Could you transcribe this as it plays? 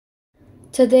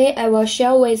Today I will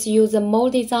share with you the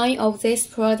mold design of this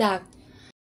product.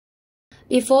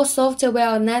 Before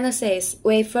software analysis,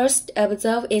 we first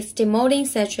observe its demolding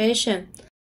situation.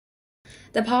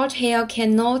 The part here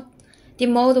cannot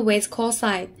demold with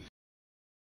quartzite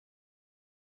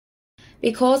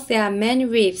because there are many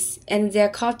ribs and they are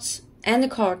cut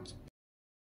and cut.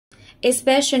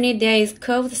 Especially there is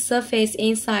curved surface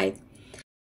inside.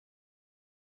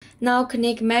 Now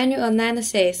click Menu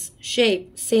Analysis,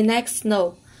 Shape, see Next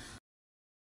node.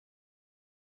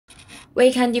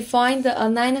 We can define the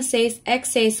analysis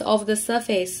axis of the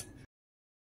surface.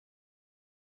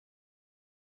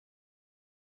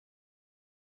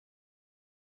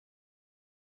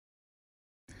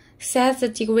 Set the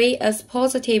degree as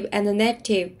positive and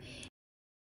negative.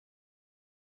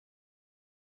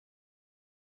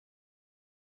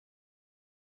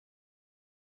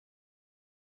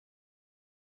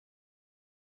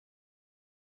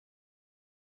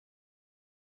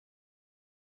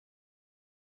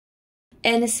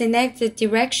 And select the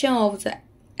direction of the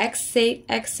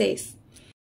axis.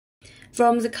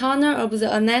 From the corner of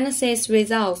the analysis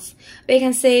results, we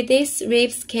can see these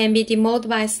ribs can be demolded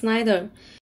by slider.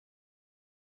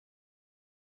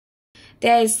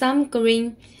 There is some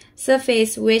green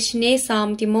surface which needs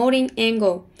some demolding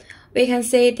angle. We can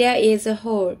see there is a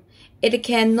hole. It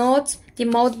cannot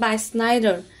demold by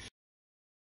slider.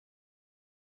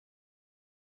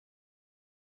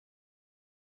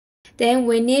 Then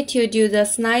we need to do the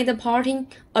slider parting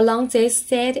along this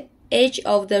set edge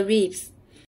of the ribs.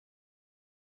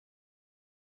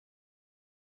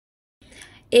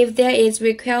 If there is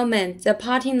requirement, the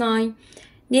parting line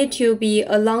need to be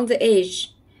along the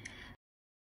edge.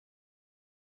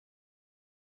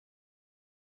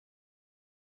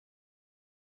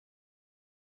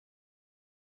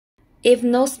 If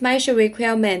no special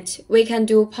requirement, we can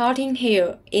do parting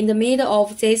here in the middle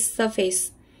of this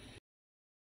surface.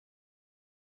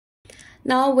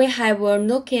 Now we have a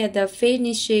look at the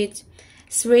finished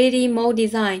 3D mold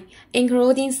design,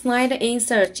 including slider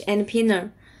insert and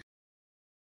pinner.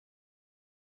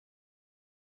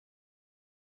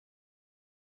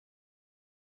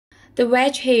 The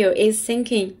wedge here is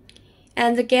sinking,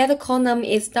 and the gate column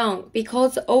is down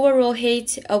because the overall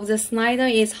heat of the slider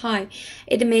is high.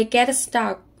 It may get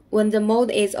stuck when the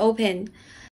mold is opened.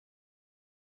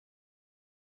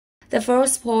 The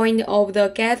first point of the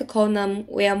gate column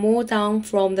will move down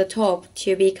from the top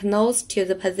to be close to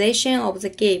the position of the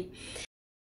gate.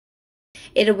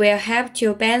 It will help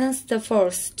to balance the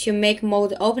force to make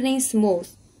mold opening smooth.